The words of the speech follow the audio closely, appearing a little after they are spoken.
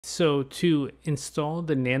So to install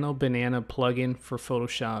the Nano Banana plugin for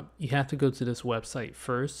Photoshop, you have to go to this website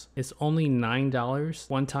first. It's only $9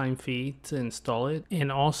 one-time fee to install it.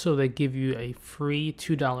 And also they give you a free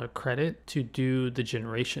 $2 credit to do the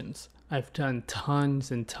generations. I've done tons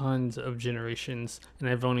and tons of generations and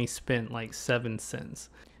I've only spent like 7 cents.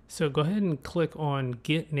 So go ahead and click on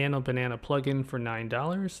Get Nano Banana plugin for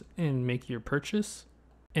 $9 and make your purchase.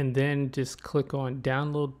 And then just click on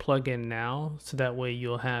download plugin now, so that way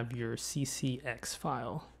you'll have your CCX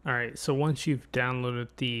file. All right, so once you've downloaded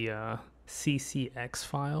the CCX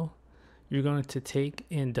file, you're going to take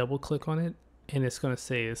and double click on it, and it's going to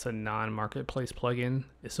say it's a non-marketplace plugin.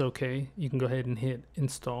 It's okay. You can go ahead and hit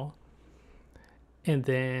install. And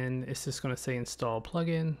then it's just going to say install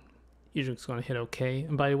plugin. You're just going to hit okay.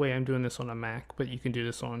 And by the way, I'm doing this on a Mac, but you can do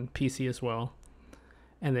this on PC as well.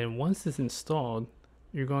 And then once it's installed,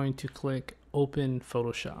 you're going to click Open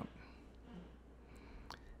Photoshop.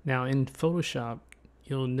 Now in Photoshop,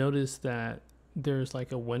 you'll notice that there's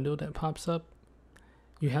like a window that pops up.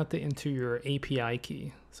 You have to enter your API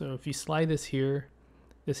key. So if you slide this here,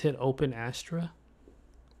 just hit Open Astria.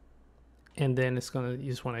 And then you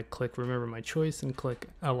just want to click Remember My Choice and click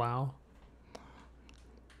Allow.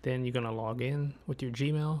 Then you're going to log in with your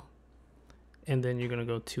Gmail. And then you're going to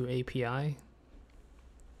go to API.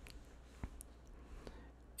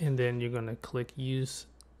 And then you're going to click use.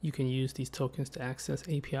 You can use these tokens to access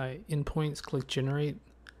API endpoints. Click generate.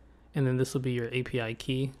 And then this will be your API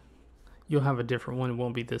key. You'll have a different one. It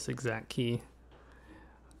won't be this exact key.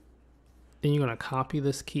 Then you're going to copy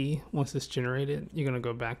this key. Once it's generated, you're going to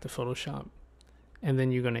go back to Photoshop. And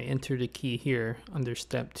then you're going to enter the key here under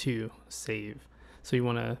step 2, save. So you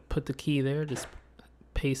want to put the key there, just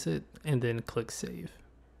paste it, and then click save.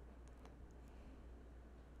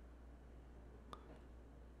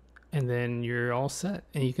 And then you're all set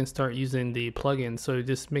and you can start using the plugin. So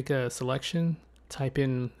just make a selection, type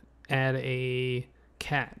in add a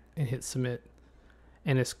cat and hit submit.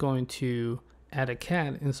 And it's going to add a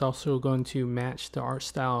cat, and it's also going to match the art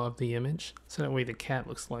style of the image. So that way the cat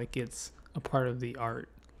looks like it's a part of the art,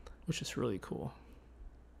 which is really cool.